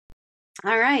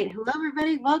All right. Hello,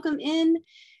 everybody. Welcome in.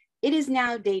 It is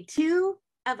now day 2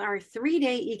 of our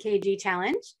 3-day EKG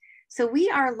challenge. So we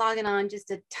are logging on just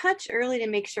a touch early to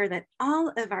make sure that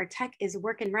all of our tech is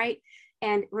working right.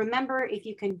 And remember, if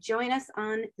you can join us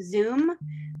on Zoom,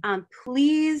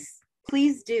 please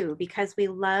do, because we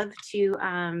love to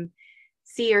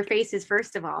see your faces,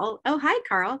 first of all. Oh, hi,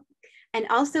 Carl. And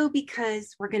also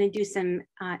because we're going to do some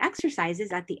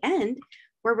exercises at the end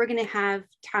where we're going to have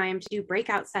time to do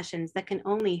breakout sessions that can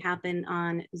only happen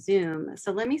on Zoom.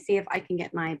 So let me see if I can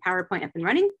get my PowerPoint up and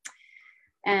running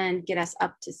and get us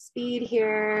up to speed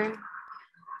here.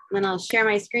 Then I'll share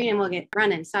my screen and we'll get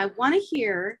running. So I want to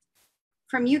hear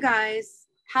from you guys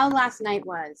how last night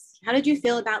was. How did you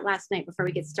feel about last night before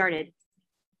we get started?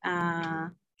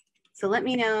 So let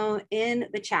me know in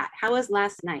the chat. How was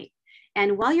last night?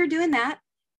 And while you're doing that,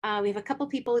 we have a couple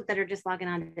people that are just logging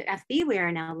on to FB. We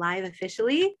are now live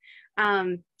officially.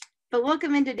 But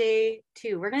welcome into day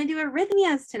 2. We're going to do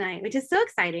arrhythmias tonight, which is so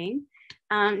exciting.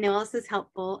 No else is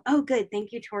helpful. Oh, good.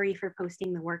 Thank you, Tori, for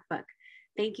posting the workbook.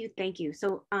 Thank you. Thank you.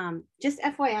 So just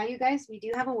FYI, you guys, we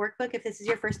do have a workbook. If this is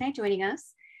your first night joining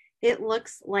us, it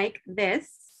looks like this.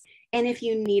 And if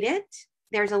you need it,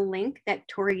 there's a link that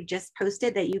Tori just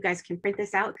posted that you guys can print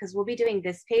this out, because we'll be doing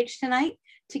this page tonight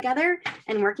together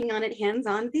and working on it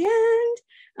hands-on at the end.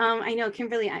 I know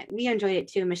Kimberly, we enjoyed it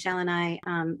too. Michelle and I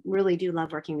really do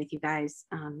love working with you guys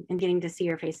and getting to see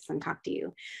your faces and talk to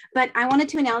you. But I wanted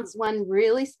to announce one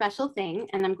really special thing,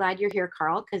 and I'm glad you're here,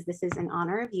 Carl, because this is in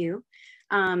honor of you.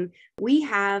 We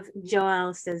have,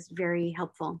 Joelle says, very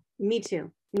helpful. Me too.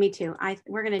 Me too.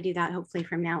 We're going to do that hopefully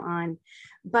from now on.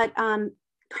 But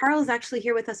Carl is actually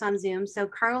here with us on Zoom. So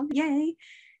Carl, yay.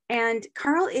 And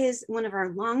Carl is one of our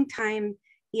longtime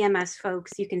EMS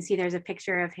folks. You can see there's a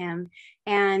picture of him.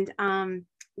 And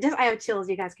just, I have chills,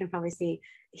 you guys can probably see.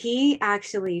 He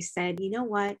actually said, you know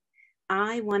what?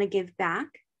 I want to give back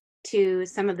to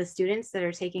some of the students that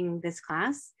are taking this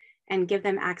class and give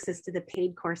them access to the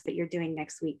paid course that you're doing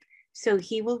next week. So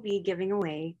he will be giving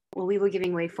away, well, we will be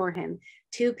giving away for him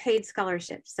 2 paid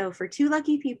scholarships. So for 2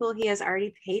 lucky people, he has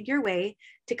already paid your way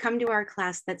to come to our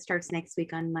class that starts next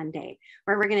week on Monday,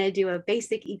 where we're going to do a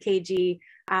basic EKG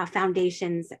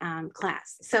foundations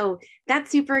class. So that's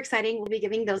super exciting. We'll be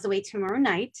giving those away tomorrow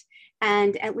night.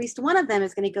 And at least one of them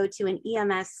is going to go to an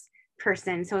EMS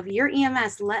person. So if you're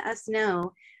EMS, let us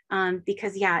know.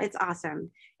 Because yeah, it's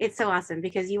awesome. It's so awesome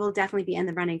because you will definitely be in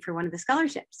the running for one of the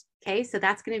scholarships. Okay, so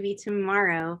that's going to be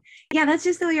tomorrow. Yeah, that's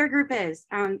just who your group is.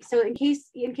 So in case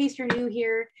you're new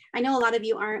here, I know a lot of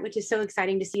you aren't, which is so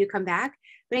exciting to see you come back.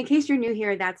 But in case you're new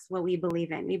here, that's what we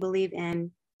believe in. We believe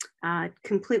in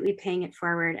completely paying it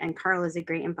forward, and Carl is a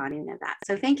great embodiment of that.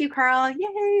 So thank you, Carl.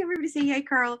 Yay! Everybody say yay,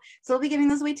 Carl. So we'll be giving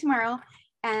those away tomorrow,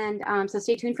 and so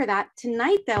stay tuned for that.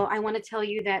 Tonight, though, I want to tell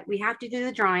you that we have to do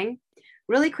the drawing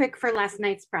really quick for last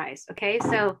night's prize. Okay,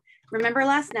 so remember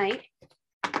last night,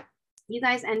 you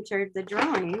guys entered the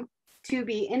drawing to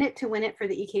be in it to win it for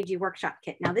the EKG workshop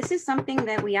kit. Now, this is something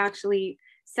that we actually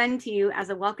send to you as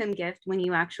a welcome gift when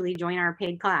you actually join our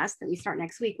paid class that we start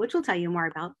next week, which we'll tell you more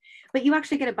about. But you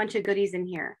actually get a bunch of goodies in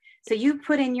here. So you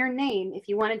put in your name if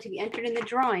you wanted to be entered in the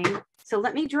drawing. So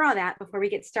let me draw that before we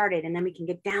get started, and then we can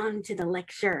get down to the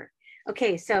lecture.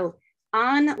 Okay, so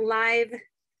on live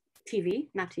TV,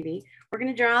 not TV, we're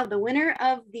going to draw the winner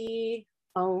of the,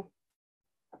 oh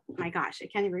my gosh, I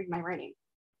can't even read my writing.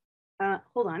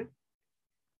 Hold on.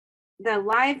 The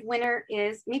live winner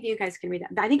is, maybe you guys can read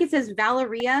that. I think it says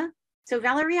Valeria. So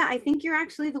Valeria, I think you're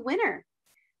actually the winner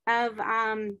of,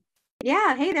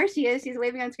 yeah, hey, there she is. She's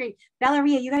waving on screen.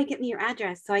 Valeria, you got to get me your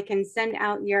address so I can send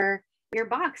out your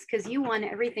box, because you won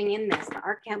everything in this, the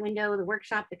ArcCat window, the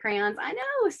workshop, the crayons. I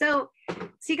know. So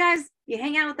see, guys, you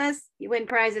hang out with us, you win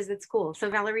prizes. It's cool. So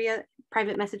Valeria,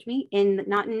 private message me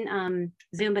not in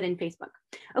Zoom, but in Facebook.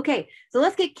 Okay, so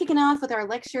let's get kicking off with our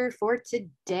lecture for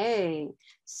today.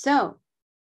 So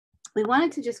we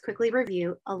wanted to just quickly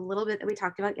review a little bit that we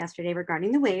talked about yesterday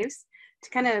regarding the waves to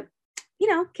kind of,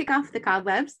 kick off the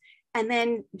cobwebs and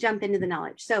then jump into the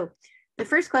knowledge. So the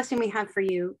first question we have for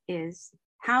you is,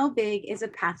 how big is a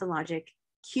pathologic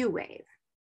Q wave?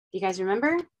 Do you guys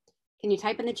remember? Can you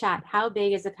type in the chat, how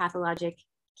big is a pathologic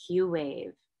Q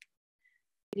wave?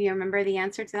 Do you remember the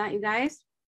answer to that, you guys?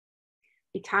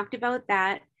 We talked about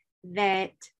that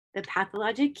the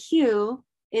pathologic Q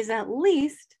is at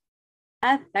least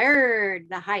 1/3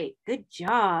 the height. Good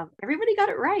job. Everybody got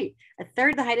it right.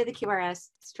 1/3 the height of the QRS.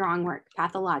 Strong work.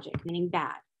 Pathologic, meaning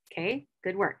bad. Okay,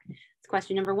 good work. That's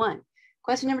question number 1.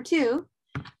 Question number 2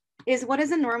 is, what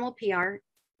is a normal PR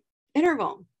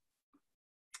interval?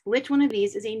 Which one of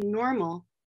these is a normal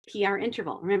PR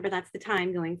interval? Remember, that's the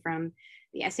time going from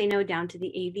the SA node down to the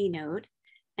AV node.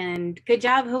 And good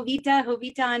job,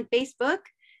 Jovita on Facebook.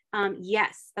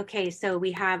 Yes, okay, so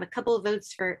we have a couple of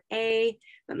votes for A,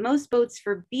 but most votes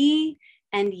for B.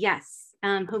 And yes,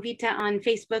 Jovita on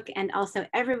Facebook and also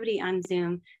everybody on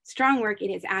Zoom, strong work, it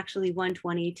is actually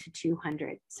 120 to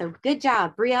 200. So good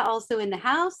job. Bria also in the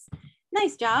house,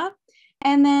 nice job.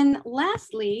 And then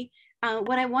lastly,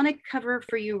 what I want to cover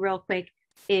for you real quick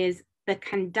is the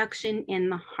conduction in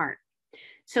the heart.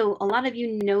 So a lot of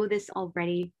you know this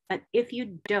already, but if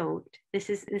you don't,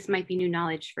 this might be new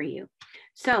knowledge for you.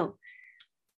 So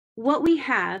what we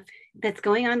have that's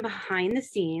going on behind the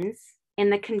scenes in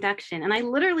the conduction, and I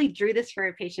literally drew this for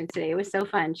a patient today. It was so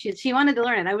fun. She wanted to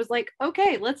learn it. I was like,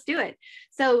 okay, let's do it.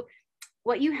 So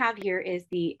what you have here is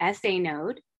the SA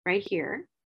node right here.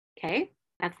 Okay,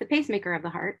 that's the pacemaker of the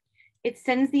heart. It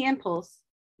sends the impulse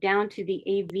down to the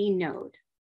AV node.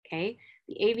 Okay,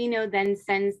 the AV node then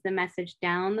sends the message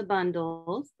down the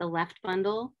bundles, the left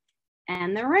bundle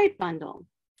and the right bundle.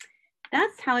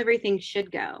 That's how everything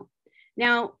should go.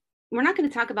 Now, we're not going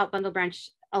to talk about bundle branch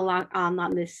a lot on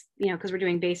this, because we're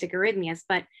doing basic arrhythmias,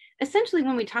 but essentially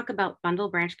when we talk about bundle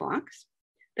branch blocks,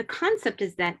 the concept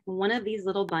is that one of these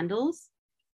little bundles,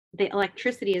 the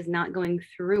electricity is not going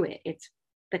through it.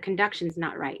 The conduction is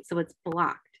not right. So it's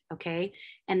blocked. Okay.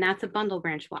 And that's a bundle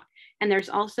branch block. And there's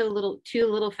also two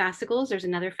little fascicles. There's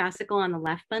another fascicle on the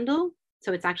left bundle.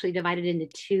 So it's actually divided into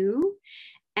two.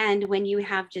 And when you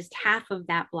have just half of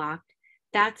that blocked,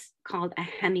 that's called a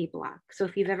hemiblock. So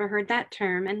if you've ever heard that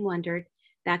term and wondered,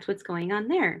 that's what's going on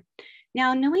there.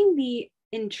 Now, knowing the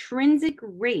intrinsic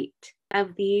rate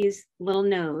of these little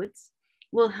nodes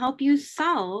will help you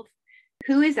solve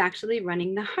who is actually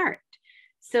running the heart.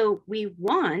 So we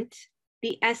want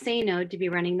the SA node to be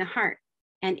running the heart,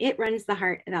 and it runs the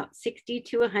heart about 60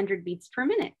 to 100 beats per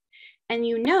minute. And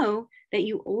you know that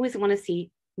you always want to see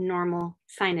normal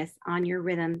sinus on your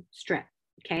rhythm strip,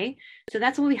 okay? So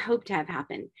that's what we hope to have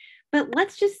happen. But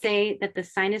let's just say that the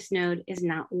sinus node is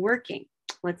not working.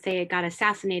 Let's say it got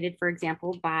assassinated, for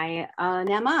example, by an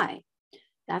MI.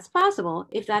 That's possible.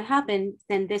 If that happened,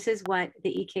 then this is what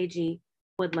the EKG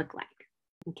would look like.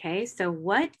 Okay, so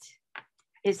what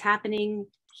is happening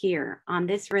here on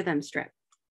this rhythm strip?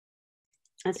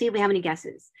 Let's see if we have any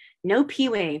guesses. No P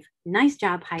wave. Nice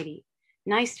job, Heidi.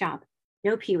 Nice job.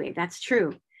 No P wave. That's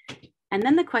true. And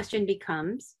then the question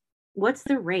becomes, what's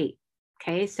the rate?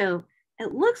 Okay, so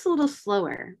it looks a little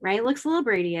slower, right? It looks a little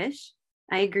Brady-ish.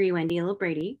 I agree, Wendy, a little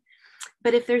Brady.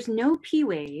 But if there's no P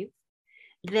wave,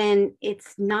 then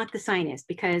it's not the sinus,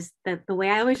 because the way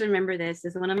I always remember this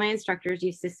is one of my instructors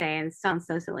used to say, and it sounds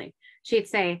so silly, she'd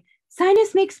say,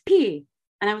 sinus makes P.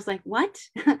 And I was like, what?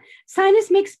 Sinus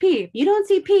makes P. If you don't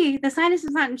see P, the sinus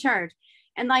is not in charge.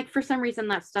 And like, for some reason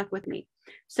that stuck with me.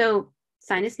 So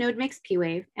sinus node makes P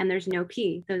wave and there's no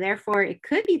P. So therefore it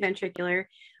could be ventricular,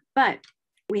 but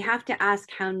we have to ask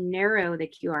how narrow the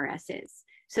QRS is.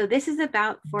 So this is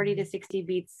about 40 to 60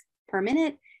 beats per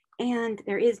minute, and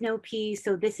there is no P.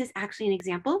 So this is actually an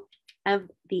example of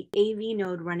the AV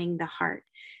node running the heart.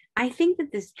 I think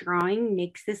that this drawing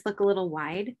makes this look a little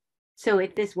wide. So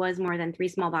if this was more than 3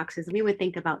 small boxes, we would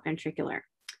think about ventricular,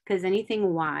 because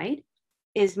anything wide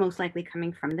is most likely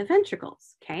coming from the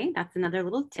ventricles. Okay, that's another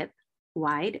little tip,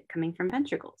 wide coming from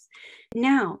ventricles.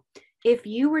 Now, if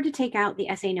you were to take out the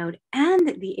SA node and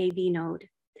the AV node,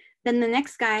 then the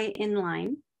next guy in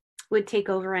line would take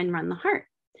over and run the heart.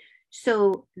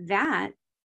 So that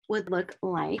would look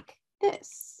like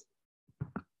this.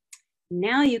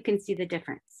 Now you can see the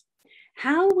difference.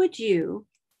 How would you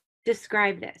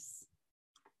describe this?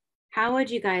 How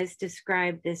would you guys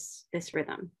describe this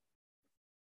rhythm?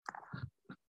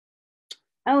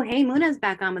 Oh, hey, Muna's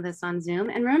back on with us on Zoom.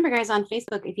 And remember, guys, on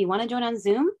Facebook, if you want to join on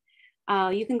Zoom,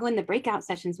 you can go in the breakout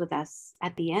sessions with us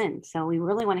at the end. So we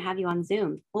really want to have you on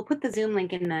Zoom. We'll put the Zoom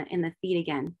link in the feed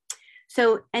again.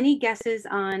 So any guesses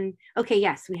on, okay,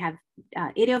 yes, we have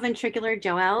idioventricular,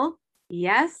 Joelle,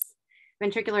 yes.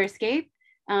 Ventricular escape,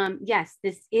 yes,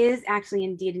 this is actually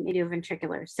indeed an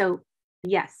idioventricular. So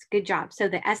yes, good job. So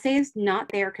the SA is not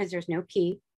there because there's no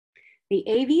P. The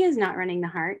AV is not running the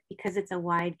heart because it's a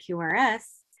wide QRS,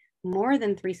 more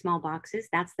than 3 small boxes.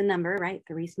 That's the number, right?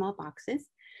 3 small boxes.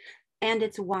 And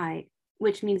it's wide,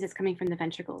 which means it's coming from the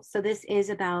ventricles. So this is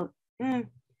about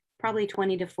probably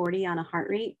 20 to 40 on a heart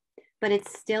rate, but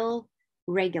it's still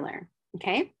regular,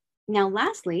 okay? Now,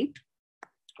 lastly,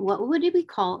 what would we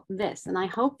call this? And I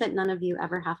hope that none of you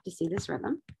ever have to see this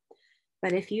rhythm,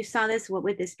 but if you saw this, what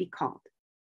would this be called?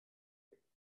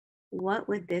 What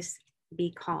would this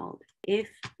be called if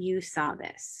you saw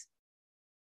this?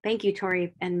 Thank you,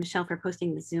 Tori and Michelle, for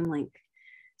posting the Zoom link.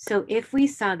 So if we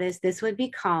saw this, this would be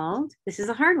called, this is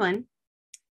a hard one.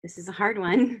 This is a hard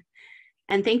one.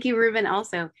 And thank you, Ruben,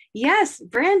 also. Yes,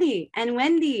 Brandy and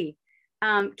Wendy.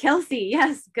 Kelsey,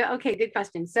 yes. Okay, good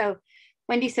question. So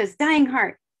Wendy says, dying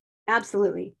heart.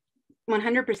 Absolutely.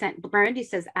 100%. Brandy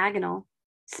says agonal.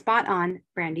 Spot on,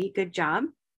 Brandy. Good job.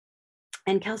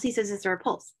 And Kelsey says, is there a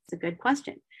pulse? It's a good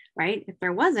question, right? If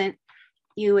there wasn't,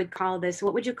 you would call this,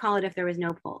 what would you call it if there was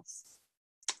no pulse?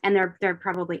 And there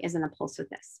probably isn't a pulse with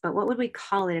this, but what would we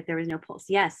call it if there was no pulse?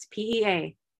 Yes,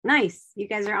 PEA. Nice. You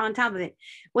guys are on top of it.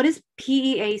 What does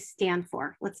PEA stand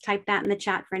for? Let's type that in the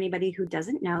chat for anybody who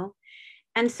doesn't know.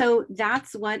 And so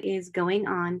that's what is going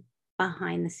on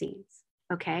behind the scenes.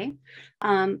 Okay.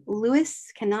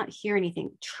 Lewis cannot hear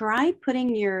anything. Try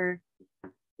putting your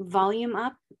volume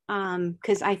up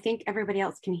because I think everybody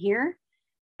else can hear.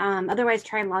 Otherwise,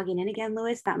 try logging in again,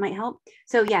 Lewis. That might help.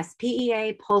 So yes,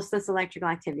 PEA, pulseless electrical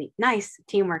activity. Nice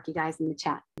teamwork, you guys in the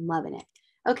chat. I'm loving it.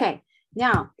 Okay,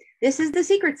 now this is the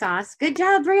secret sauce. Good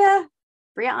job, Bria.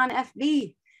 Bria on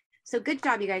FB. So good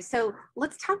job, you guys. So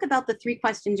let's talk about the 3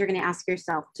 questions you're going to ask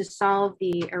yourself to solve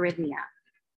the arrhythmia.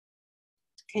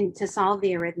 To solve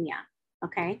the arrhythmia,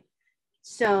 okay?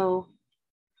 So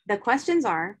the questions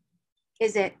are,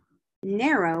 is it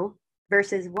narrow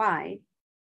versus wide?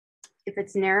 If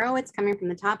it's narrow, it's coming from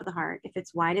the top of the heart. If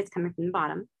it's wide, it's coming from the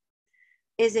bottom.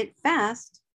 Is it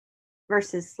fast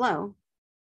versus slow?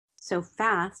 So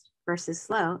fast versus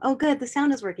slow. Oh, good. The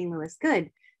sound is working, Lewis. Good.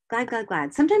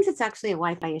 Glad. Sometimes it's actually a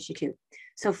Wi-Fi issue too.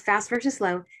 So fast versus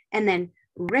slow, and then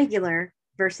regular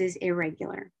versus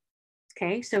irregular.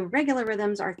 Okay, so regular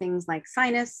rhythms are things like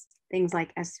sinus, things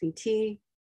like SVT,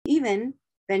 even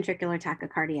ventricular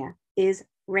tachycardia is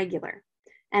regular.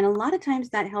 And a lot of times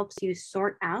that helps you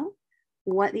sort out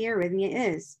what the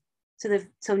arrhythmia is.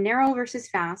 So narrow versus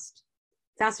fast,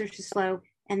 fast versus slow,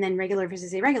 and then regular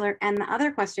versus irregular. And the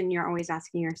other question you're always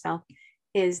asking yourself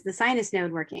is the sinus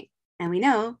node working? And we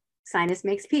know sinus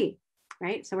makes P,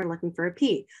 right? So we're looking for a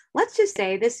P. Let's just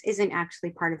say this isn't actually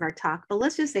part of our talk, but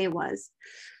let's just say it was.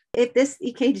 If this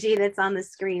EKG that's on the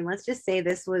screen, let's just say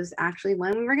this was actually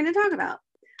one we were going to talk about.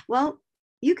 Well,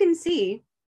 you can see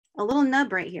a little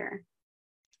nub right here.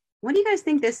 What do you guys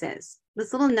think this is?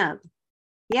 This little nub.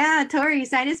 Yeah, Tori,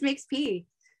 sinus makes P.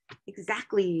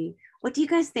 Exactly. What do you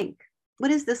guys think?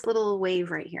 What is this little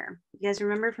wave right here? You guys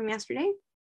remember from yesterday?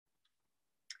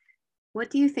 What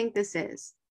do you think this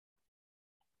is?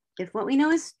 If what we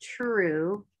know is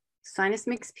true, sinus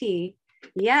makes P.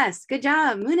 Yes, good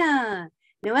job, Muna.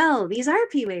 Noel, these are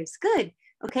P waves. Good.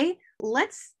 Okay,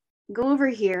 let's go over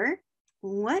here.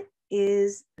 What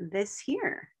is this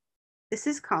here? This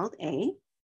is called a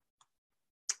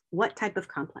what type of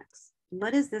complex?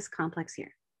 What is this complex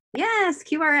here? Yes,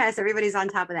 QRS. Everybody's on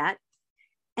top of that.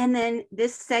 And then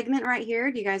this segment right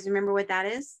here, do you guys remember what that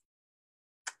is?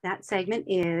 That segment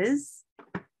is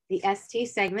the ST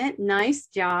segment. Nice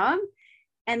job.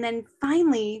 And then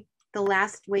finally, the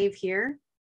last wave here,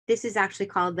 this is actually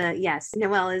called the, yes,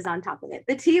 Noel is on top of it,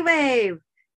 the T wave.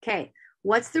 Okay,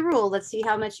 what's the rule? Let's see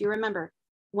how much you remember.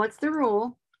 What's the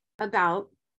rule about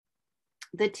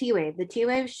the T wave? The T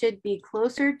wave should be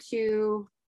closer to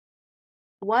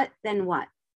what than what?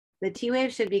 The T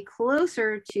wave should be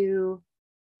closer to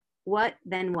what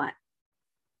than what?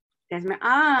 You guys remember?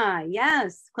 Ah,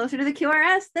 yes, closer to the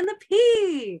QRS than the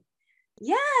P.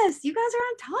 Yes, you guys are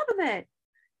on top of it.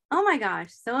 Oh my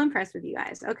gosh, so impressed with you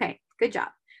guys. Okay, good job.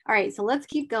 All right, so let's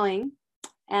keep going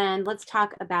and let's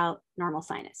talk about normal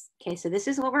sinus. Okay, so this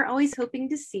is what we're always hoping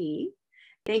to see.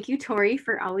 Thank you, Tori,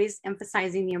 for always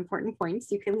emphasizing the important points.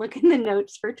 You can look in the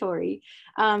notes for Tori.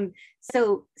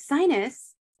 So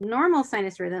sinus, normal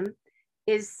sinus rhythm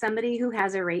is somebody who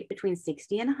has a rate between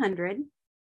 60 and 100,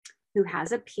 who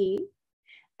has a P,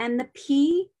 and the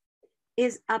P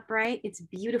is upright, it's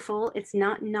beautiful, it's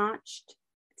not notched,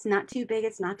 it's not too big,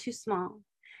 it's not too small,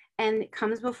 and it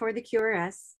comes before the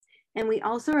QRS. And we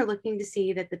also are looking to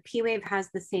see that the P wave has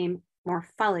the same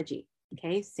morphology,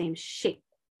 okay, same shape,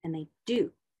 and they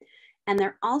do. And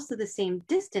they're also the same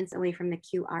distance away from the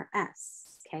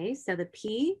QRS, okay? So the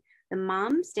P, the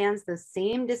mom stands the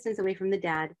same distance away from the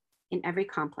dad in every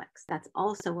complex. That's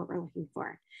also what we're looking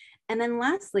for. And then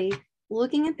lastly,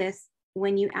 looking at this,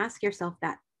 when you ask yourself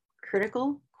that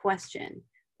critical question,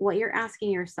 what you're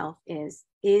asking yourself is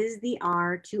the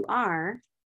R to R,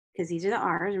 because these are the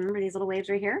R's, remember these little waves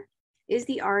right here? Is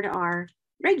the R to R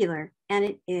regular? And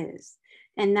it is.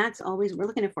 And that's always what we're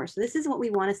looking for. So this is what we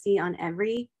want to see on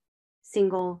every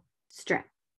single strip.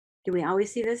 Do we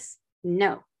always see this?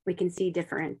 No, we can see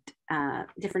different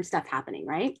stuff happening,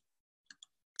 right?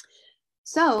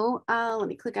 So let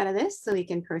me click out of this so we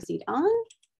can proceed on.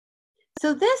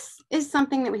 So this is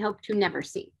something that we hope to never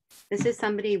see. This is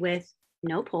somebody with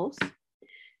no pulse.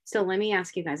 So let me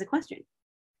ask you guys a question.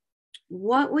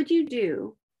 What would you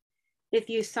do if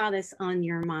you saw this on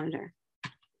your monitor?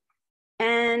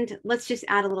 And let's just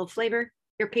add a little flavor.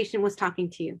 Your patient was talking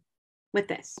to you with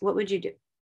this. What would you do?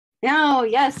 No,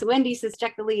 yes, Wendy says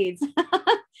check the leads.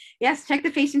 Yes, check the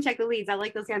patient, check the leads. I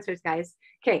like those answers, guys.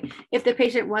 Okay, if the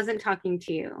patient wasn't talking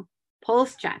to you,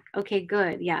 pulse check. Okay,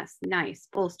 good. Yes, nice.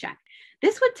 Pulse check.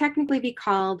 This would technically be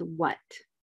called what?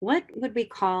 What would we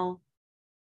call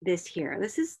this here?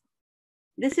 This is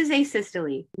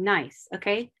asystole. Nice.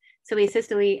 Okay, so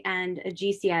asystole and a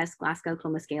GCS, Glasgow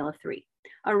Coma Scale of 3.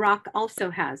 A rock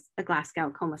also has a Glasgow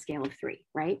Coma Scale of 3,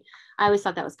 right? I always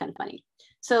thought that was kind of funny.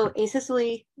 So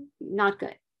asystole, not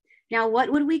good. Now,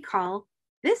 what would we call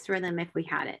this rhythm if we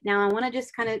had it? Now, I want to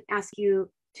just kind of ask you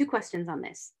 2 questions on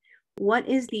this. What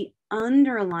is the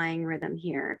underlying rhythm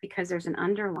here? Because there's an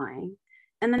underlying,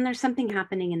 and then there's something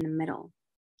happening in the middle.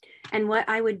 And what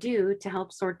I would do to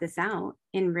help sort this out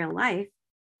in real life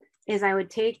is I would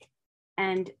take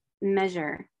and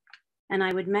measure, and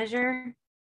I would measure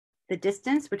the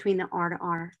distance between the R to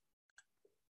R.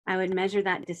 I would measure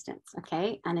that distance,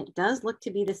 okay? And it does look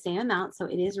to be the same amount, so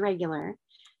it is regular.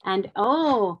 And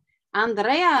oh,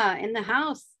 Andrea in the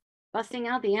house, busting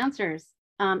out the answers.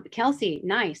 Kelsey,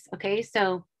 nice, okay?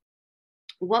 So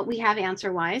what we have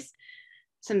answer-wise,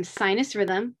 some sinus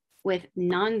rhythm with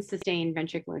non-sustained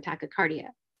ventricular tachycardia.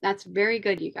 That's very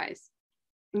good, you guys.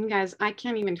 You guys, I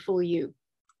can't even fool you.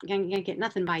 I can't get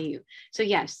nothing by you. So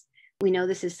yes, we know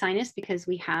this is sinus because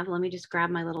we have, let me just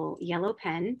grab my little yellow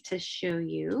pen to show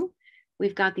you.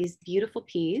 We've got these beautiful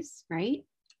P's, right?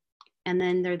 And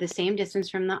then they're the same distance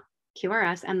from the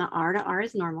QRS, and the R to R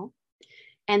is normal.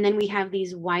 And then we have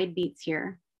these wide beats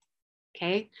here,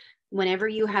 okay? Whenever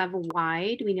you have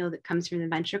wide, we know that comes from the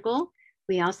ventricle.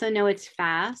 We also know it's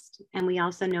fast, and we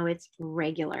also know it's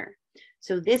regular.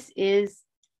 So this is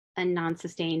a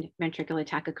non-sustained ventricular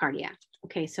tachycardia.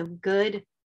 Okay, so good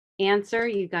answer.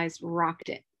 You guys rocked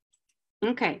it.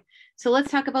 Okay, so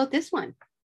let's talk about this one.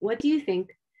 What do you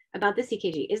think about this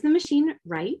EKG? Is the machine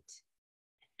right?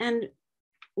 And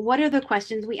what are the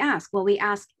questions we ask? Well, we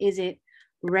ask, is it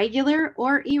regular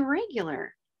or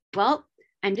irregular? Well,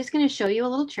 I'm just going to show you a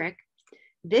little trick.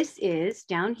 This is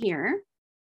down here.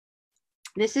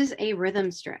 This is a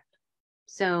rhythm strip.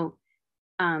 So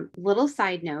little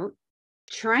side note,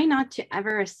 try not to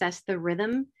ever assess the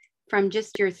rhythm from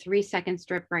just your 3-second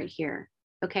strip right here.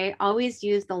 Okay, always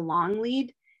use the long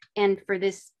lead. And for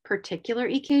this particular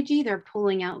EKG, they're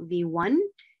pulling out V1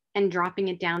 and dropping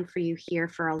it down for you here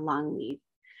for a long lead.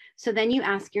 So then you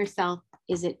ask yourself,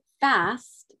 is it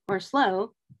fast or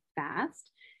slow? Fast.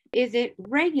 Is it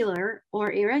regular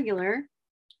or irregular?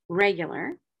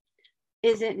 Regular.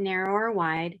 Is it narrow or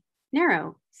wide?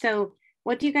 Narrow. So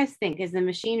what do you guys think? Is the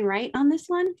machine right on this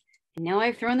one? I know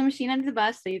I've thrown the machine under the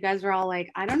bus, so you guys are all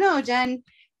like, I don't know, Jen.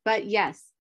 But yes,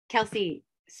 Kelsey,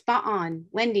 spot on.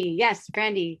 Wendy, yes,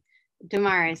 Brandy,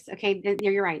 Damaris. Okay,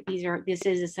 you're right. This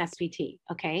is a SVT,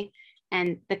 okay?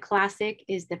 And the classic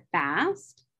is the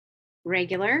fast,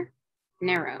 regular,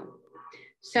 narrow.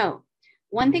 So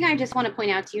one thing I just want to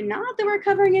point out to you, not that we're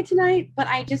covering it tonight, but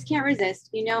I just can't resist.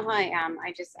 You know how I am.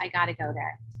 I got to go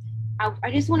there.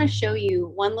 I just want to show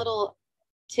you one little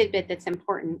tidbit that's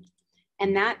important.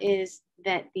 And that is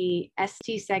that the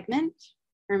ST segment,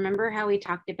 remember how we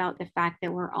talked about the fact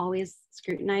that we're always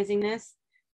scrutinizing this?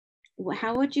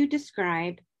 How would you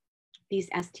describe these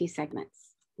ST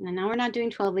segments? And now we're not doing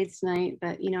 12 leads tonight,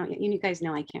 but you guys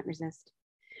know I can't resist.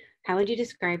 How would you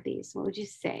describe these? What would you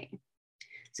say?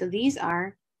 So these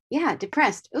are, yeah,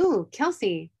 depressed. Ooh,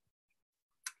 Kelsey.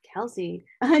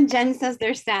 Jen says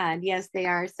they're sad. Yes, they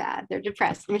are sad. They're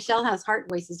depressed. Michelle has heart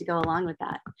voices to go along with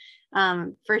that,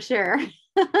 for sure.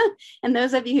 And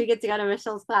those of you who get to go to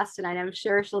Michelle's class tonight, I'm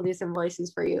sure she'll do some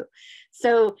voices for you.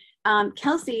 So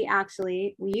Kelsey,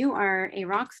 actually, you are a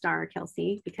rock star,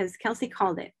 Kelsey, because Kelsey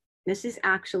called it. This is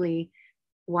actually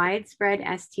widespread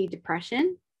ST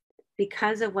depression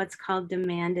because of what's called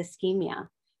demand ischemia.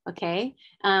 Okay.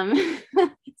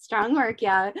 Strong work.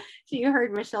 Yeah. So you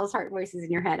heard Michelle's heart voices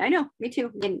in your head. I know, me too.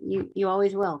 And you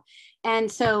always will.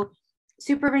 And so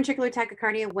supraventricular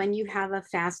tachycardia, when you have a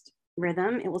fast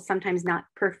rhythm, it will sometimes not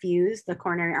perfuse the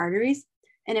coronary arteries,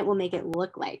 and it will make it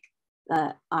look like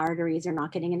the arteries are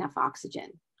not getting enough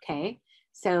oxygen. Okay.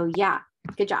 So yeah,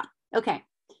 good job. Okay.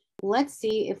 Let's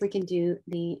see if we can do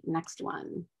the next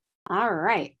one. All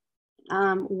right.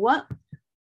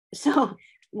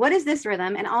 What is this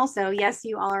rhythm? And also, yes,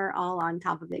 you are all on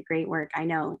top of it. Great work. I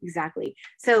know, exactly.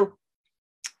 So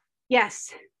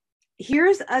yes,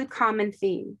 here's a common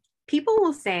theme. People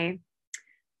will say,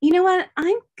 You know what?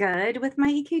 I'm good with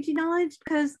my EKG knowledge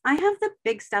because I have the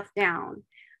big stuff down.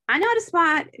 I know how to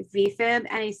spot VFib and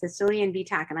asystole and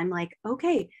VTAC, and I'm like,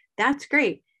 okay, that's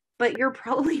great. But you're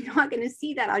probably not going to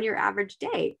see that on your average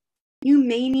day. You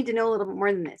may need to know a little bit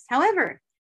more than this. However,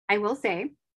 I will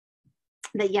say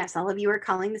that yes, all of you are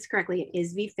calling this correctly. It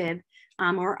is VFib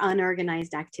or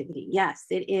unorganized activity. Yes,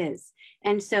 it is.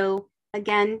 And so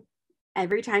again,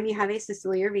 every time you have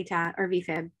asystole or VTAC or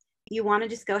VFib, you want to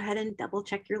just go ahead and double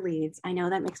check your leads. I know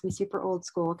that makes me super old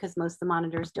school because most of the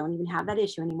monitors don't even have that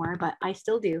issue anymore, but I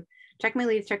still do. Check my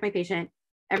leads, check my patient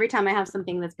every time I have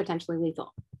something that's potentially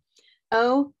lethal.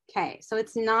 Okay, so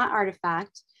it's not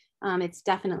artifact. It's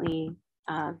definitely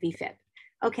VFib.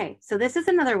 Okay, so this is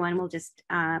another one we'll just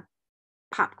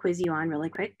pop quiz you on really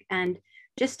quick. And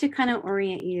just to kind of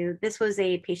orient you, this was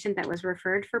a patient that was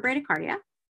referred for bradycardia.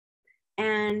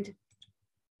 And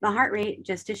the heart rate,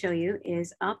 just to show you,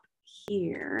 is up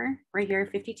here, right here,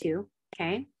 52,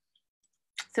 okay?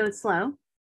 So it's slow.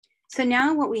 So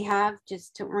now what we have,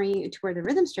 just to orient you to where the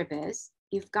rhythm strip is,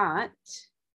 you've got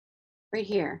right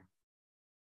here.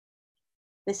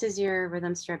 This is your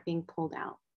rhythm strip being pulled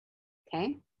out,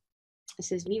 okay?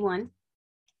 This is V1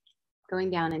 going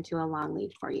down into a long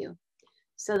lead for you.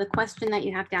 So the question that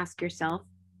you have to ask yourself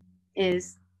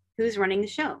is, who's running the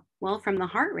show? Well, from the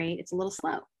heart rate, it's a little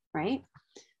slow, right?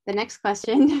 The next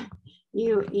question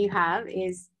you have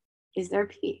is there a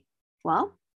P?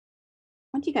 Well,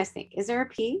 what do you guys think? Is there a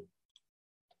P?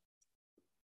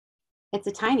 It's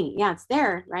a tiny, yeah, it's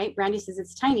there, right? Brandy says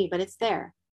it's tiny, but it's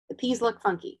there. The P's look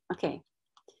funky. Okay.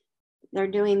 They're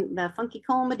doing the Funky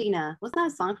Cole Medina. Wasn't that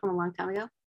a song from a long time ago?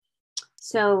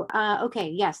 So, okay,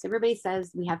 yes, everybody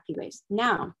says we have P waves.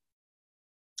 Now,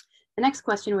 the next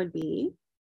question would be,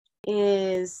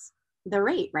 is the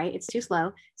rate, right? It's too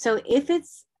slow. So if it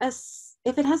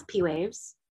has P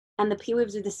waves and the P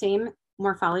waves are the same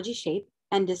morphology, shape,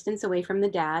 and distance away from the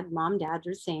dad, mom, dad are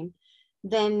the same,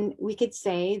 then we could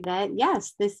say that,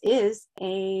 yes, this is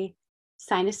a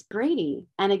sinus brady.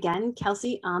 And again,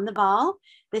 Kelsey on the ball,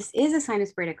 this is a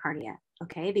sinus bradycardia,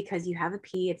 okay? Because you have a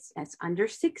P, it's under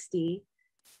 60,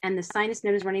 and the sinus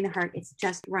node is running the heart, it's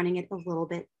just running it a little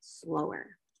bit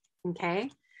slower,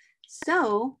 okay?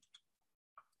 So,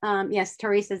 yes,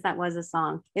 Tori says that was a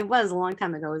song. It was a long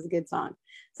time ago, it was a good song.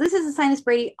 So this is a sinus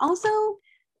brady. Also,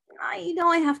 I know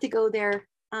I have to go there.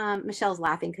 Michelle's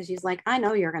laughing because she's like, I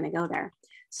know you're gonna go there.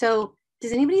 So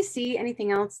does anybody see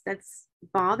anything else that's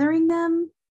bothering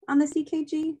them on the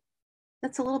EKG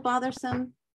that's a little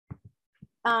bothersome?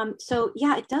 So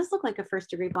yeah, it does look like a first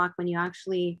degree block when you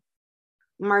actually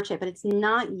march it, but it's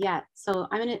not yet. So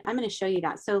I'm gonna show you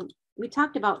that. So we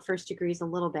talked about first degrees a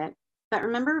little bit, but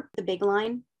remember the big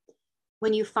line?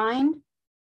 When you find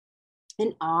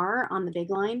an R on the big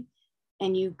line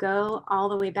and you go all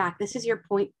the way back, this is your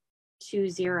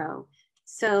 0.20.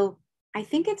 So I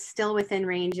think it's still within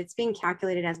range. It's being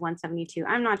calculated as 172.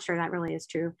 I'm not sure that really is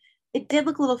true. It did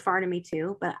look a little far to me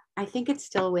too, but I think it's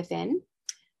still within.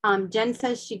 Jen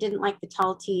says she didn't like the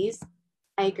tall T's.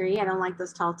 I agree, I don't like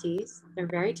those tall T's. They're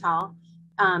very tall.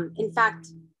 In fact,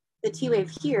 the T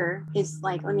wave here is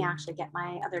like, let me actually get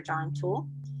my other drawing tool.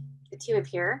 The T wave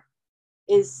here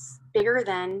is bigger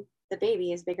than the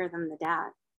baby, is bigger than the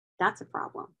dad. That's a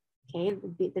problem, okay?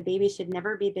 The baby should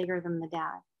never be bigger than the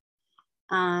dad.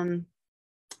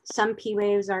 Some P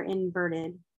waves are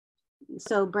inverted.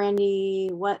 So Brandy,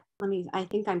 I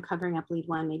think I'm covering up lead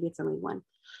one, maybe it's a lead one.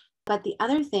 But the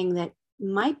other thing that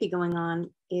might be going on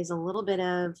is a little bit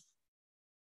of,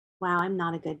 wow, I'm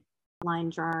not a good line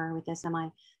drawer with this, am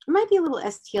I? There might be a little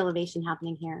ST elevation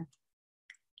happening here,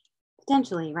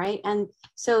 potentially, right? And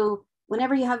so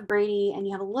whenever you have Brady and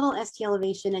you have a little ST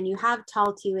elevation and you have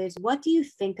tall T waves, what do you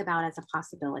think about as a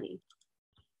possibility?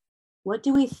 What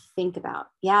do we think about?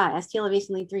 Yeah, ST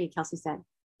elevation lead 3, Kelsey said.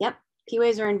 Yep, P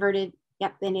waves are inverted.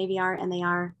 Yep, in AVR, and they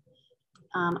are.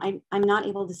 I'm not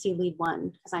able to see lead 1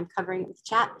 because I'm covering the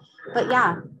chat. But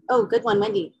yeah, oh, good one,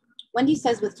 Wendy. Wendy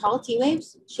says with tall T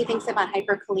waves, she thinks about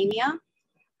hyperkalemia.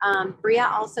 Bria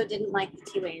also didn't like the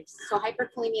T waves. So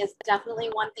hyperkalemia is definitely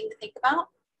one thing to think about,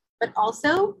 but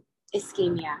also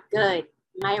ischemia. Good,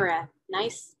 Myra,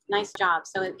 nice job.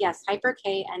 So yes, hyper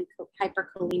K and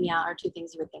hyperkalemia are 2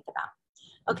 things you would think about.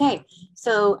 Okay,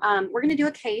 so we're gonna do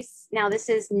a case. Now this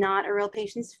is not a real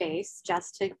patient's face,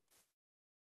 just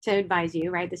to advise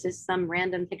you, right? This is some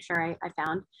random picture I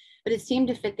found, but it seemed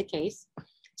to fit the case.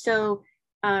 So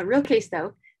real case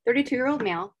though, 32-year-old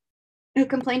male who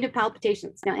complained of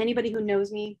palpitations. Now, anybody who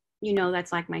knows me, you know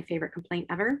that's like my favorite complaint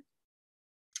ever.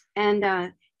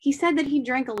 And he said that he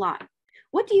drank a lot.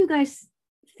 What do you guys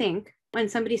think when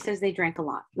somebody says they drank a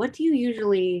lot? What do you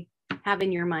usually have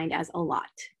in your mind as a lot?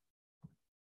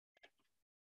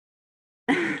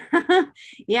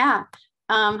 Yeah.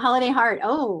 Holiday Heart.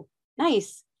 Oh,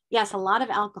 nice. Yes, a lot of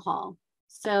alcohol.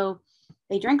 So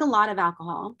they drank a lot of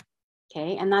alcohol.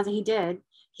 Okay. And that's what he did.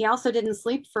 He also didn't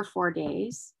sleep for 4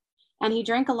 days, and he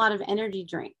drank a lot of energy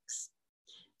drinks.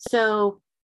 So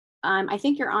I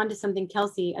think you're onto something,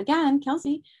 Kelsey. Again,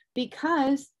 Kelsey,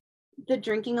 because the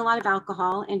drinking a lot of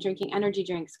alcohol and drinking energy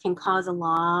drinks can cause a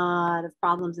lot of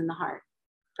problems in the heart,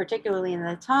 particularly in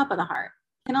the top of the heart.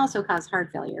 Can also cause heart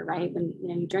failure, right?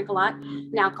 When you drink a lot,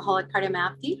 an alcoholic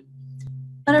cardiomyopathy.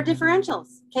 But our differentials.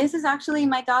 Okay, this is actually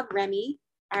my dog Remy,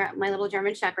 my little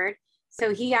German Shepherd.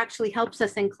 So he actually helps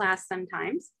us in class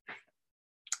sometimes.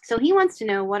 So he wants to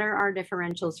know, what are our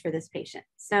differentials for this patient?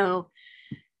 So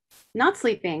not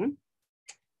sleeping,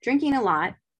 drinking a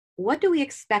lot. What do we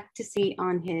expect to see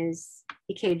on his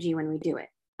EKG when we do it?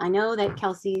 I know that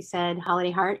Kelsey said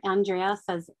Holiday Heart. Andrea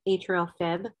says atrial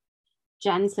fib.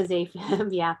 Jen says AFib.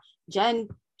 Yeah, Jen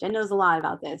knows a lot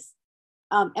about this.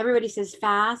 Everybody says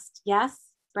fast. Yes.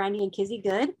 Brandy and Kizzy,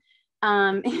 good.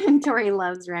 And Tori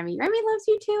loves Remy. Remy loves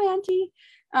you too, Auntie.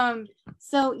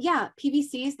 So yeah,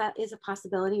 PVCs, that is a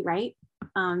possibility, right?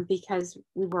 Because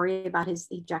we worry about his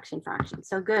ejection fraction.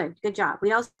 So good job.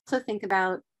 We also think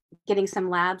about getting some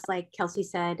labs, like Kelsey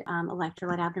said,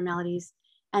 electrolyte abnormalities.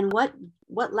 And what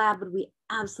lab would we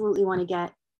absolutely want to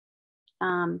get?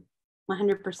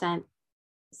 100%.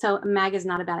 So a MAG is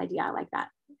not a bad idea. I like that.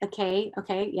 Okay,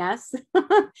 yes.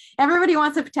 Everybody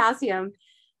wants a potassium.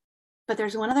 But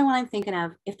there's one other one I'm thinking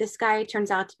of. If this guy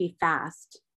turns out to be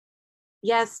fast,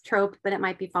 yes, trope, but it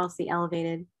might be falsely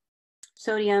elevated.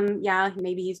 Sodium, yeah,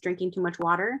 maybe he's drinking too much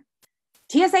water.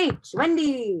 TSH,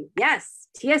 Wendy, yes,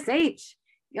 TSH.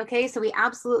 Okay, so we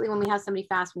absolutely, when we have somebody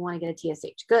fast, we want to get a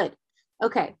TSH. Good.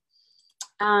 Okay.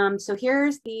 So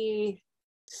here's the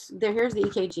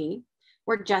EKG.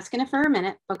 We're just going to, for a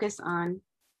minute, focus on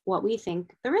what we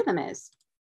think the rhythm is.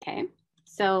 Okay.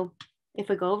 So if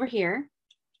we go over here,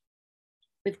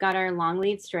 we've got our long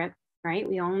lead strip, right?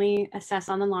 We only assess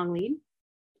on the long lead.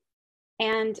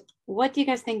 And what do you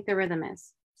guys think the rhythm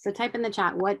is? So type in the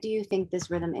chat, what do you think this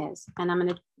rhythm is? And I'm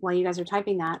going to, while you guys are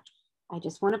typing that, I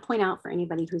just want to point out for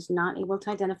anybody who's not able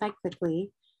to identify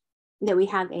quickly that we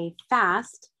have a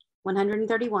fast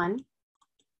 131.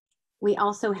 We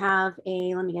also have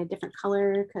a, let me get a different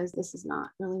color because this is not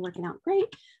really working out great.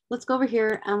 Let's go over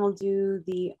here and we'll do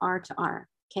the R to R,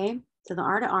 okay? So the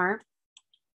R to R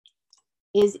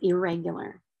is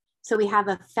irregular. So we have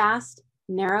a fast,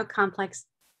 narrow, complex,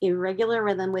 irregular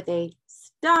rhythm with a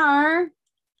star,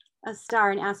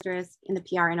 an asterisk in the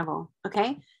PR interval,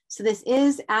 okay? So this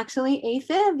is actually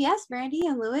AFib, yes, Brandy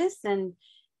and Lewis and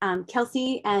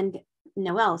Kelsey and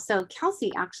Noelle. So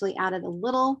Kelsey actually added a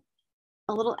little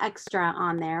extra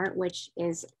on there, which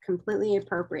is completely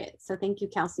appropriate. So thank you,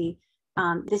 Kelsey.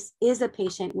 This is a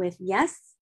patient with,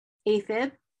 yes,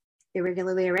 AFib,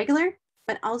 irregularly irregular,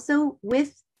 but also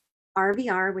with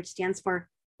RVR, which stands for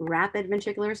rapid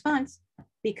ventricular response,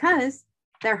 because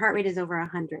their heart rate is over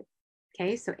 100.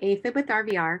 Okay, so AFib with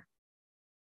RVR,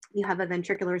 you have a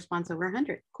ventricular response over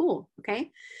 100. Cool,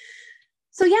 okay.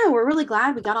 So yeah, we're really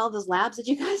glad we got all those labs that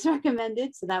you guys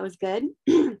recommended, so that was good.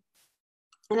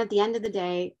 And at the end of the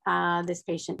day, this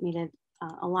patient needed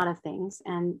a lot of things,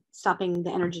 and stopping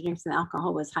the energy drinks and the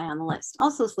alcohol was high on the list.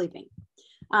 Also sleeping.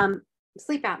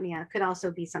 Sleep apnea could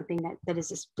also be something that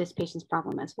is this patient's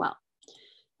problem as well.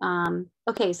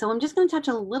 Okay, so I'm just going to touch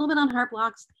a little bit on heart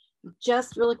blocks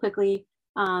just really quickly.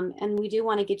 And we do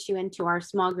want to get you into our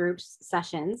small groups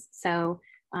sessions. So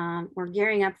we're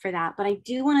gearing up for that. But I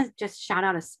do want to just shout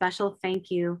out a special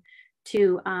thank you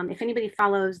to, if anybody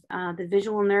follows the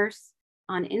visual nurse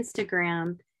on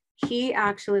Instagram, he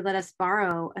actually let us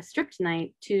borrow a strip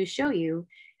tonight to show you.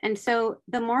 And so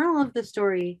the moral of the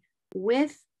story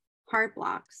with heart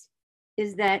blocks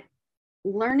is that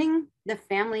learning the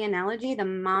family analogy, the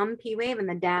mom P wave and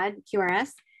the dad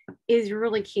QRS, is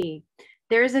really key.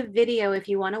 There's a video, if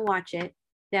you want to watch it,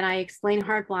 that I explain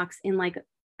heart blocks in like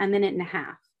a minute and a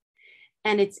half.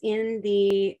 And it's in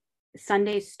the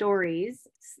Sunday Stories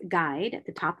guide at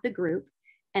the top of the group.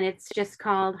 And it's just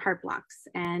called Heart Blocks.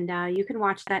 And you can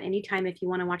watch that anytime if you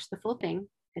want to watch the full thing.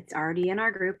 It's already in our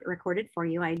group, recorded for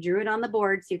you. I drew it on the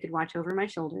board so you could watch over my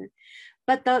shoulder.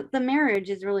 But the marriage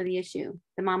is really the issue,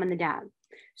 the mom and the dad.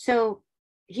 So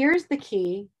here's the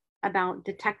key about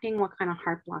detecting what kind of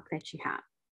heart block that you have.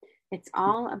 It's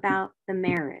all about the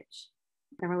marriage,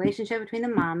 the relationship between the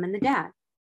mom and the dad,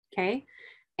 okay?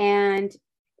 And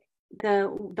the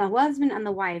husband and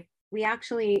the wife, we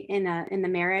actually, in the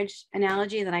marriage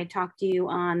analogy that I talked to you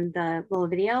on the little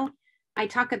video, I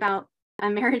talk about a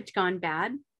marriage gone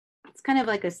bad It's kind of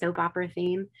like a soap opera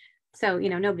theme. So, you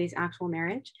know, nobody's actual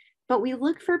marriage, but we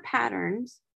look for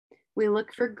patterns, we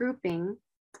look for grouping,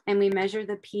 and we measure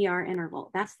the PR interval.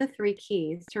 That's the 3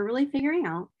 keys to really figuring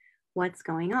out what's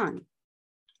going on.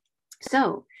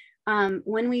 So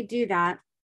when we do that,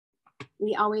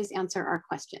 we always answer our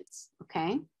questions,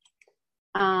 okay?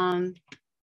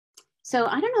 So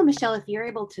I don't know, Michelle, if you're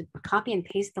able to copy and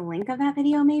paste the link of that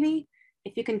video, maybe,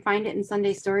 if you can find it in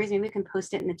Sunday Stories, maybe we can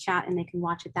post it in the chat and they can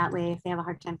watch it that way if they have a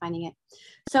hard time finding it.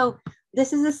 So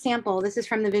this is a sample. This is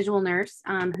from the visual nurse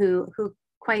who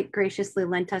quite graciously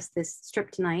lent us this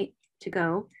strip tonight to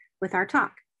go with our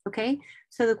talk, okay?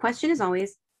 So the question is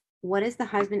always, what is the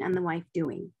husband and the wife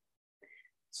doing?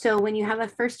 So when you have a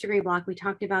 1st degree block, we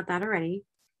talked about that already,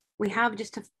 we have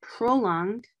just a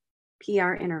prolonged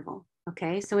PR interval,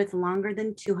 okay? So it's longer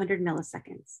than 200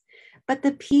 milliseconds. But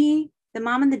the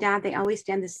mom and the dad, they always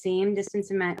stand the same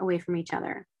distance away from each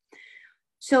other.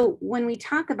 So when we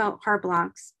talk about heart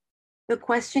blocks, the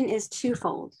question is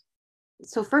twofold.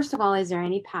 So first of all, is there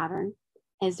any pattern?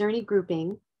 Is there any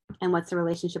grouping? And what's the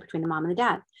relationship between the mom and the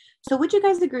dad? So would you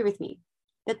guys agree with me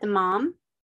that the mom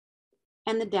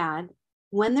and the dad,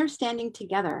 when they're standing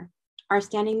together, are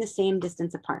standing the same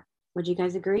distance apart? Would you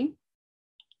guys agree?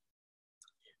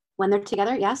 When they're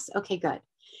together, yes? Okay, good.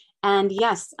 And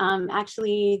yes,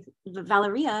 actually,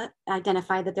 Valeria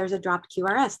identified that there's a dropped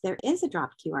QRS. There is a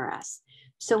dropped QRS.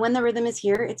 So when the rhythm is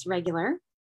here, it's regular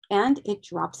and it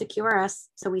drops a QRS.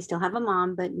 So we still have a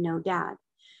mom, but no dad.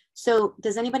 So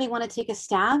does anybody want to take a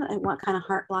stab at what kind of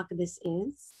heart block this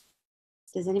is?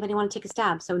 Does anybody want to take a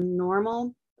stab? So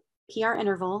normal PR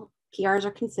interval, PRs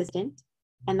are consistent,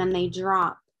 and then they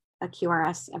drop a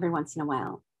QRS every once in a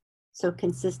while. So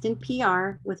consistent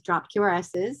PR with dropped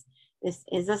QRSs. This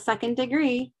is a 2nd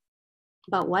degree,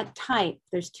 but what type?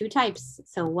 There's 2 types.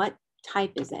 So what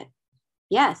type is it?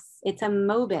 Yes, it's a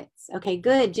Mobitz. Okay,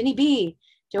 good. Jenny B.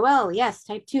 Joelle, yes,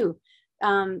 type 2.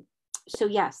 So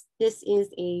yes, this is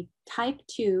a type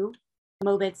 2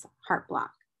 Mobitz heart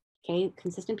block. Okay,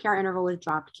 consistent PR interval with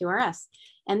dropped QRS.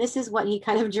 And this is what he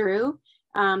kind of drew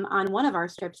on one of our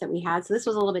strips that we had. So this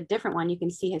was a little bit different one. You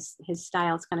can see his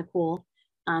style. It's kind of cool.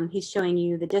 He's showing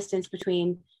you the distance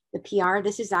between the PR.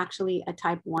 This is actually a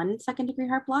type 1 2nd degree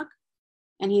heart block.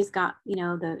 And he's got, you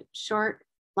know, the short,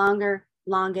 longer,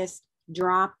 longest,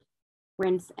 drop,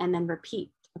 rinse, and then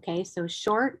repeat. Okay, so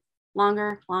short,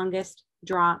 longer, longest,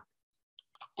 drop,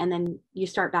 and then you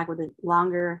start back with a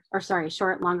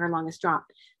short, longer, longest drop.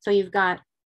 So you've got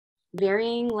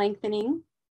varying lengthening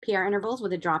PR intervals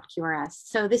with a dropped QRS.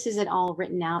 So this is it all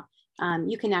written out.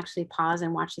 You can actually pause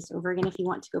and watch this over again if you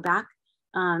want to go back.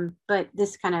 But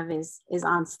this kind of is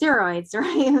on steroids,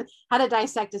 right? How to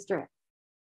dissect a strip.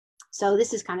 So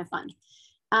this is kind of fun.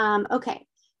 Okay,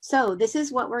 so this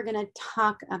is what we're gonna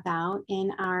talk about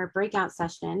in our breakout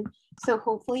session. So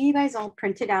hopefully you guys all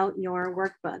printed out your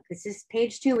workbook. This is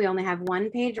page 2. We only have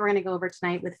 1 page we're gonna go over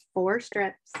tonight with 4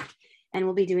 strips. And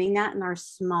we'll be doing that in our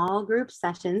small group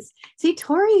sessions. See,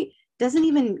 Tori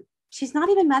she's not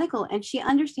even medical and she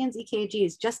understands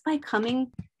EKGs just by coming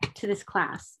to this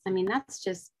class. I mean,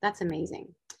 that's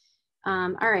amazing.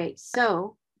 All right,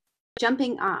 so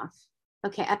jumping off.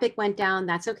 Okay, Epic went down,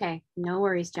 that's okay. No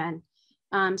worries, Jen.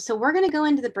 So we're gonna go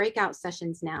into the breakout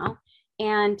sessions now.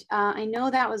 And I know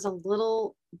that was a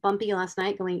little bumpy last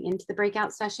night going into the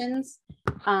breakout sessions,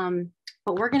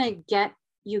 but we're gonna get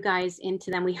you guys into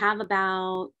them. We have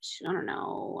about, I don't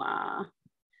know,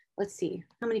 let's see,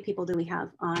 how many people do we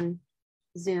have on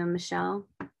Zoom, Michelle?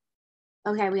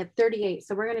 Okay, we have 38.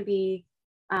 So we're going to be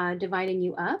dividing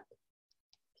you up.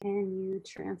 Can you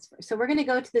transfer? So we're going to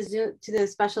go to the Zoom, to the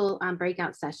special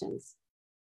breakout sessions.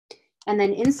 And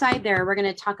then inside there, we're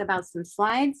going to talk about some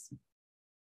slides.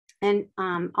 And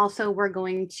also we're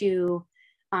going to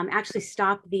actually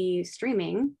stop the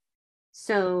streaming.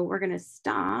 So we're going to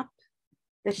stop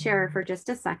the share for just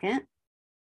a second.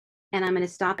 And I'm going to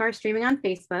stop our streaming on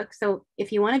Facebook. So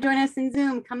if you want to join us in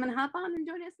Zoom, come and hop on and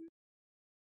join us.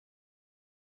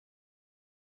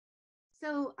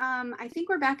 So I think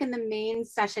we're back in the main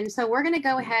session. So we're going to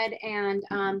go ahead and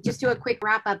just do a quick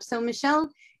wrap up. So Michelle,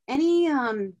 any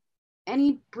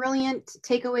brilliant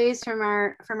takeaways from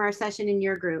our session in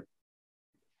your group?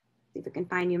 See if we can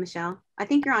find you, Michelle. I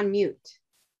think you're on mute.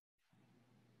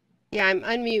 Yeah, I'm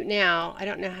unmute now. I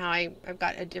don't know how I've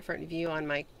got a different view on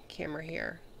my camera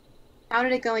here. How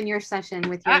did it go in your session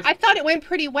with your? I thought it went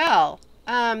pretty well.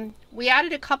 We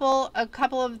added a couple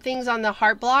of things on the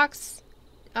heart blocks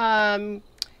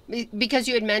because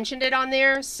you had mentioned it on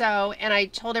there. So, and I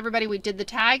told everybody we did the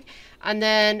tag, and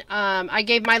then I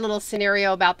gave my little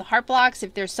scenario about the heart blocks.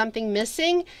 If there's something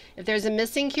missing, if there's a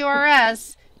missing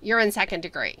QRS, you're in 2nd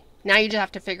degree. Now you just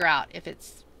have to figure out if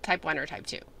it's type 1 or type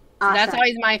 2. So Awesome. that's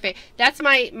always that's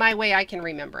my way I can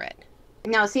remember it.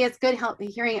 No, see, it's good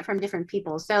hearing it from different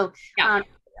people. So Yeah.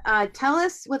 tell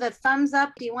us with a thumbs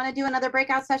up, do you want to do another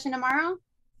breakout session tomorrow?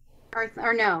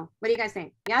 Or no? What do you guys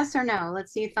think? Yes or no?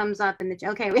 Let's see thumbs up in the,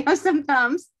 okay, we have some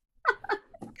thumbs.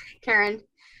 Karen.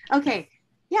 Okay.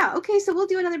 Yeah. Okay. So we'll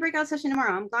do another breakout session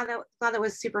tomorrow. I'm glad that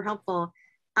was super helpful.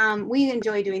 We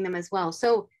enjoy doing them as well.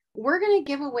 So we're going to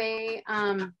give away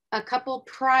a couple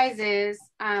prizes.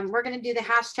 We're going to do the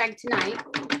hashtag tonight.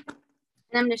 And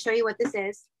I'm going to show you what this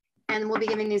is. And we'll be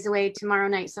giving these away tomorrow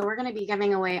night. So we're going to be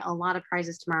giving away a lot of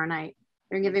prizes tomorrow night.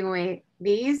 We're giving away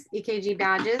these EKG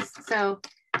badges. So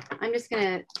I'm just going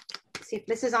to see if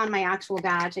this is on my actual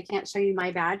badge. I can't show you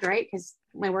my badge, right? Because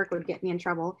my work would get me in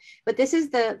trouble. But this is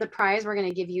the prize we're going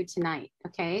to give you tonight.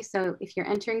 Okay. So if you're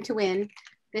entering to win,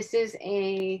 this is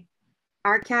a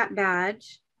RCAT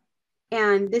badge.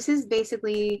 And this is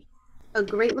basically a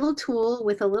great little tool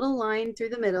with a little line through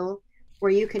the middle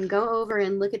where you can go over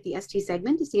and look at the ST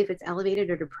segment to see if it's elevated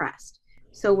or depressed.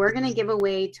 So we're going to give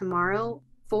away tomorrow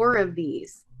 4 of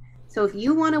these. So if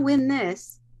you want to win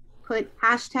this, put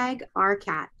hashtag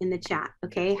RCAT in the chat.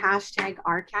 Okay. Hashtag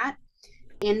RCAT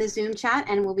in the Zoom chat,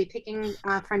 and we'll be picking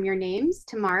from your names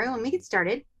tomorrow when we get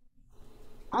started.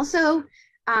 Also,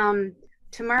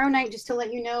 tomorrow night, just to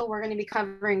let you know, we're going to be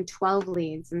covering 12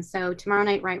 leads. And so tomorrow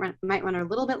night might run a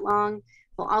little bit long.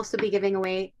 We'll also be giving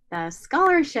away the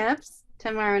scholarships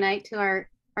tomorrow night to our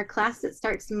class that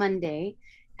starts Monday.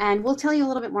 And we'll tell you a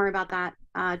little bit more about that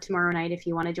tomorrow night if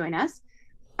you want to join us.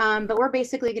 But we're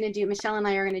basically going to do, Michelle and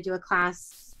I are going to do a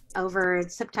class over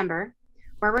September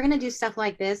where we're going to do stuff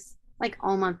like this like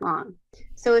all month long.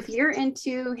 So if you're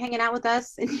into hanging out with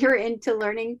us and you're into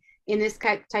learning in this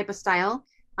type of style,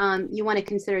 you want to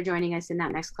consider joining us in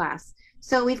that next class.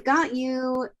 So we've got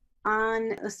you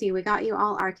on, let's see, we got you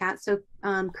all RCAT. So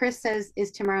Chris says,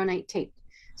 is tomorrow night taped?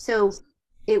 So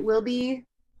it will be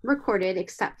recorded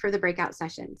except for the breakout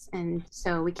sessions. And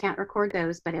so we can't record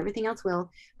those, but everything else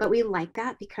will. But we like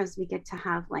that because we get to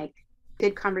have like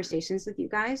good conversations with you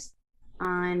guys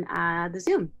on the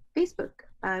Zoom, Facebook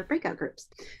breakout groups.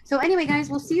 So anyway, guys,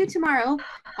 we'll see you tomorrow.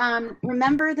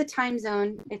 Remember the time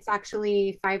zone. It's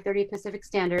actually 5:30 Pacific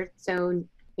Standard, so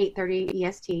 8:30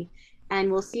 EST.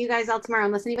 And we'll see you guys all tomorrow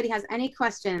unless anybody has any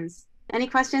questions. Any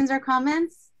questions or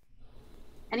comments?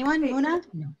 Anyone? Muna?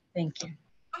 No, thank you.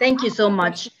 Thank you so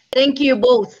much. Thank you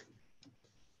both.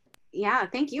 Yeah,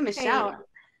 thank you, Michelle.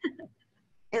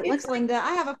 Hey, it looks Linda. like,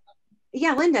 I have a.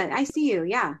 yeah, Linda, I see you.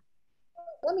 Yeah.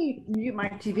 Let me mute my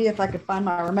TV if I could find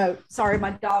my remote. Sorry,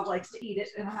 my dog likes to eat it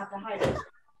and I have to hide it.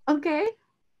 Okay.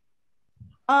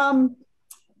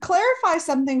 Clarify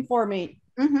something for me.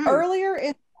 Mm-hmm. Earlier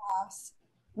in class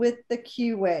with the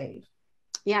Q wave.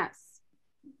 Yes.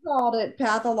 You called it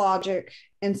pathologic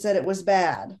and said it was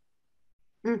bad.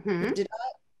 Mm-hmm. Did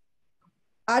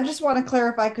I just want to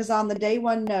clarify because on the day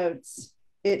 1 notes,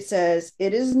 it says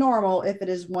it is normal if it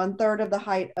is 1/3 of the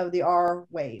height of the R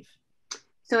wave.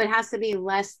 So it has to be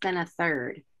less than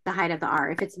 1/3 the height of the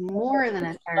R. If it's more than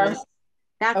 1/3,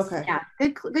 that's okay. Yeah,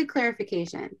 good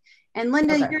clarification. And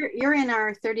Linda, Okay. you're in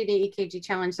our 30-day EKG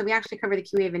challenge, so we actually cover the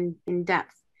Q wave in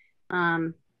depth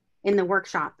in the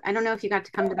workshop. I don't know if you got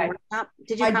to come to the workshop.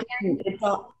 Did you come? Didn't.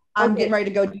 I'm getting ready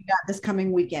to go do that this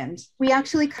coming weekend. We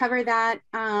actually cover that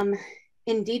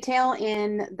in detail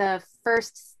in the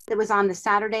first. It was on the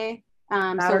Saturday.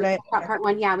 Saturday. So part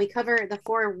 1. Yeah, we cover the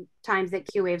 4 times that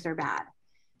Q waves are bad.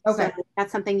 Okay. So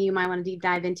that's something you might want to deep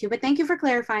dive into, but thank you for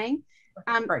clarifying.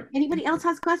 Anybody else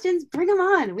has questions? Bring them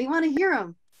on. We want to hear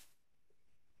them.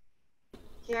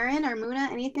 Karen or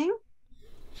Muna, anything?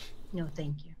 No,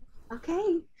 thank you.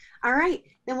 Okay. All right.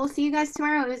 Then we'll see you guys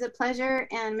tomorrow. It was a pleasure.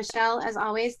 And Michelle, as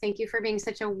always, thank you for being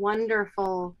such a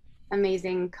wonderful,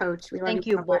 amazing coach. We love Thank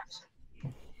you you so both.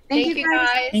 much. Thank you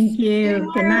guys. Thank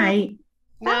you. Good night.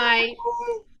 Night.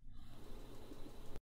 Bye.